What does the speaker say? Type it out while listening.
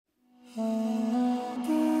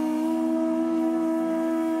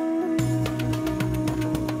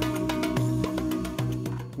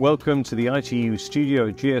Welcome to the ITU studio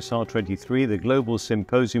at GSR-23, the global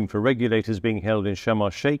symposium for regulators being held in Sharm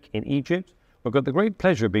El-Sheikh in Egypt. We've got the great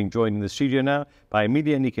pleasure of being joined in the studio now by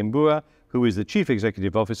Emilia Nghikembua, who is the Chief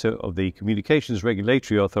Executive Officer of the Communications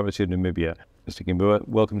Regulatory Authority of Namibia. Mr. Nghikembua,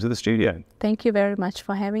 welcome to the studio. Thank you very much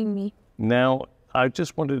for having me. Now, I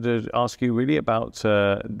just wanted to ask you really about,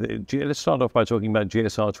 let's start off by talking about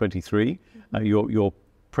GSR-23, your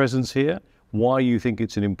presence here, why you think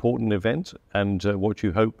it's an important event, and what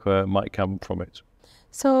you hope might come from it.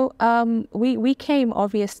 So we came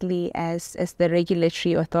obviously as the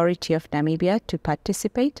Regulatory Authority of Namibia to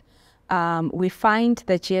participate. We find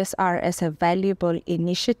the GSR as a valuable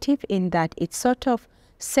initiative in that it sort of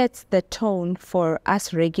sets the tone for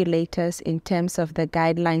us regulators in terms of the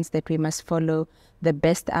guidelines that we must follow, the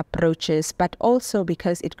best approaches, but also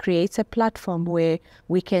because it creates a platform where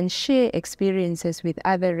we can share experiences with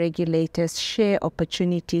other regulators, share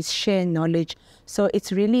opportunities, share knowledge. So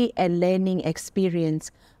it's really a learning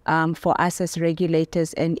experience for us as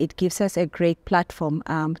regulators, and it gives us a great platform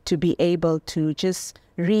to be able to just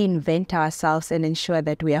reinvent ourselves and ensure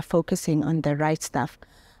that we are focusing on the right stuff.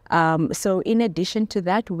 So in addition to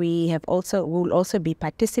that, we'll also be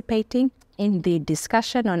participating in the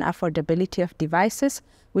discussion on affordability of devices,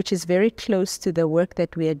 which is very close to the work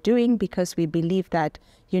that we are doing, because we believe that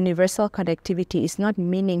universal connectivity is not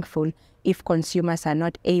meaningful if consumers are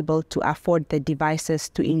not able to afford the devices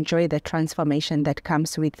to enjoy the transformation that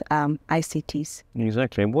comes with ICTs.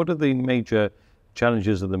 Exactly. And what are the major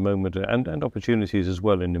challenges at the moment and opportunities as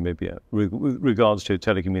well in Namibia with regards to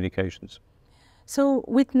telecommunications? So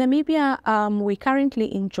with Namibia, we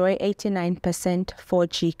currently enjoy 89%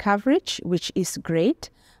 4G coverage, which is great.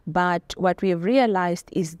 But what we have realized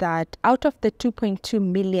is that out of the 2.2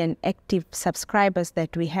 million active subscribers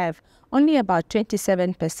that we have, only about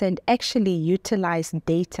 27% actually utilize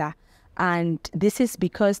data. And this is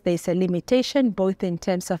because there's a limitation both in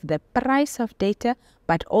terms of the price of data,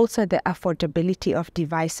 but also the affordability of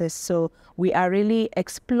devices. So we are really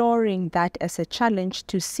exploring that as a challenge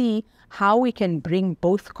to see how we can bring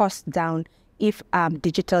both costs down if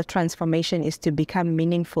digital transformation is to become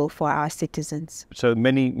meaningful for our citizens. So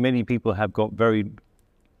many people have got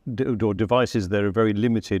devices that are very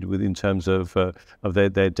limited in terms of their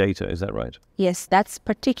data, is that right? Yes, that's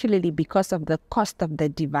particularly because of the cost of the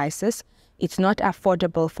devices. It's not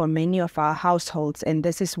affordable for many of our households, and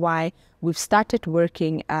this is why we've started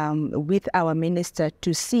working with our minister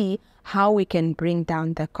to see how we can bring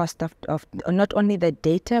down the cost of not only the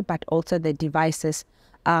data but also the devices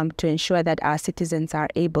to ensure that our citizens are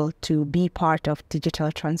able to be part of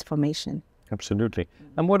digital transformation. Absolutely.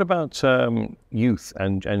 And what about youth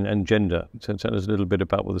and gender? So tell us a little bit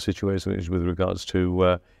about what the situation is with regards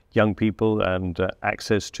to young people and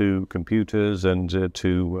access to computers and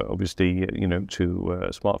to obviously to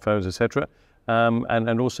smartphones, etc.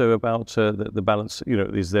 And also about the balance.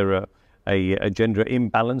 Is there a gender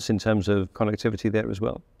imbalance in terms of connectivity there as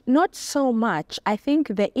well? Not so much. I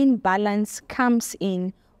think the imbalance comes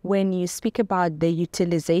in when you speak about the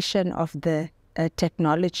utilization of the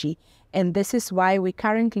technology. And this is why we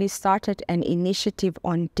currently started an initiative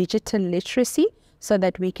on digital literacy, so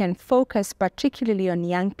that we can focus particularly on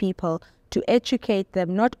young people to educate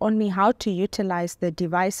them not only how to utilize the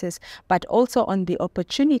devices, but also on the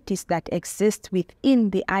opportunities that exist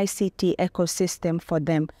within the ICT ecosystem for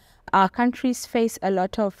them. Our countries face a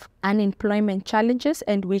lot of unemployment challenges,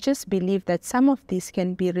 and we just believe that some of these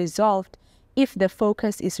can be resolved if the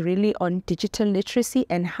focus is really on digital literacy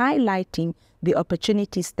and highlighting the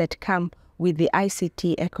opportunities that come with the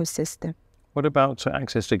ICT ecosystem. What about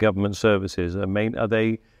access to government services? Are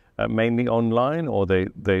they mainly online, or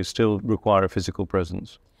they still require a physical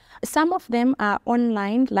presence? Some of them are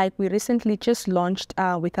online, like we recently just launched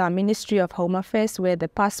with our Ministry of Home Affairs, where the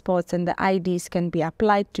passports and the IDs can be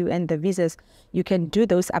applied to, and the visas, you can do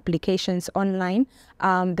those applications online.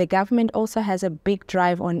 The government also has a big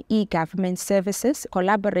drive on e-government services,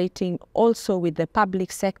 collaborating also with the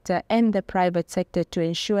public sector and the private sector to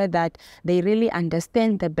ensure that they really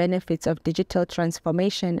understand the benefits of digital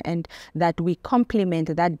transformation, and that we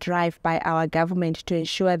complement that drive by our government to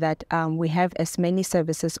ensure that we have as many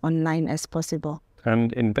services online as possible.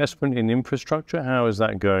 And investment in infrastructure, how is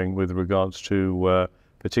that going with regards to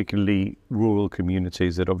particularly rural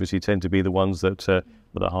communities that obviously tend to be the ones that are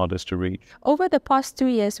the hardest to reach? Over the past 2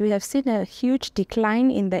 years, we have seen a huge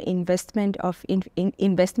decline in the investment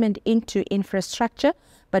into infrastructure,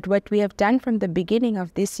 But what we have done from the beginning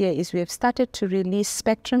of this year is we have started to release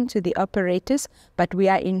spectrum to the operators, but we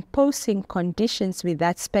are imposing conditions with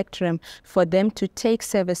that spectrum for them to take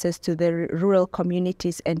services to the rural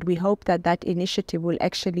communities. And we hope that that initiative will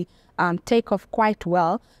actually take off quite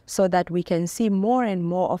well, so that we can see more and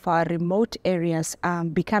more of our remote areas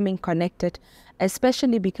becoming connected,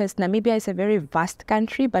 especially because Namibia is a very vast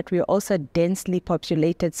country, but we're also densely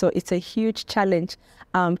populated. So it's a huge challenge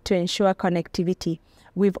to ensure connectivity.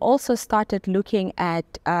 We've also started looking at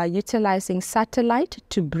utilizing satellite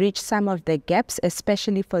to bridge some of the gaps,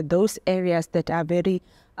 especially for those areas that are very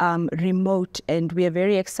remote. And we are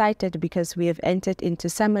very excited because we have entered into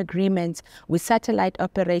some agreements with satellite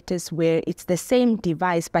operators where it's the same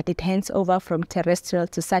device, but it hands over from terrestrial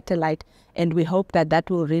to satellite. And we hope that that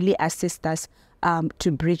will really assist us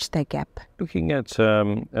to bridge the gap. Looking at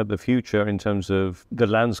the future in terms of the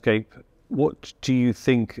landscape, what do you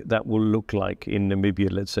think that will look like in Namibia,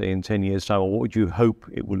 let's say in 10 years' time, or what would you hope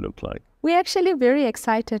it will look like? We're actually very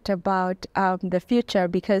excited about the future,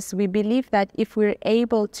 because we believe that if we're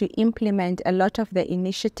able to implement a lot of the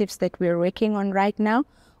initiatives that we're working on right now,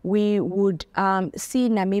 we would see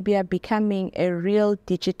Namibia becoming a real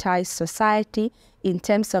digitized society in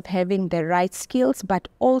terms of having the right skills, but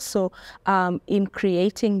also in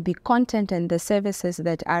creating the content and the services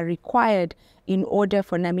that are required in order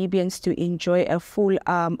for Namibians to enjoy a full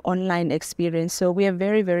online experience. So we are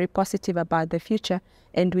very, very positive about the future.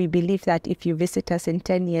 And we believe that if you visit us in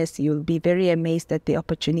 10 years, you'll be very amazed at the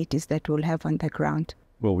opportunities that we'll have on the ground.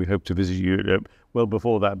 Well, we hope to visit you well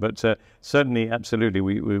before that, but certainly, absolutely,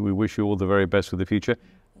 we wish you all the very best for the future.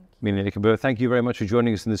 Emilia Nghikembua, thank you very much for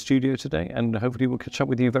joining us in the studio today, and hopefully we'll catch up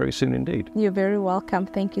with you very soon indeed. You're very welcome.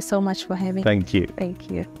 Thank you so much for having me. Thank you.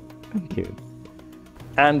 Thank you. Thank you.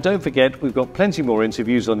 And don't forget, we've got plenty more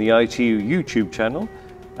interviews on the ITU YouTube channel,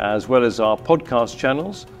 as well as our podcast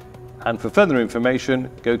channels. And for further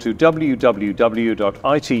information, go to www.itu.int.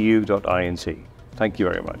 Thank you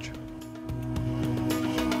very much.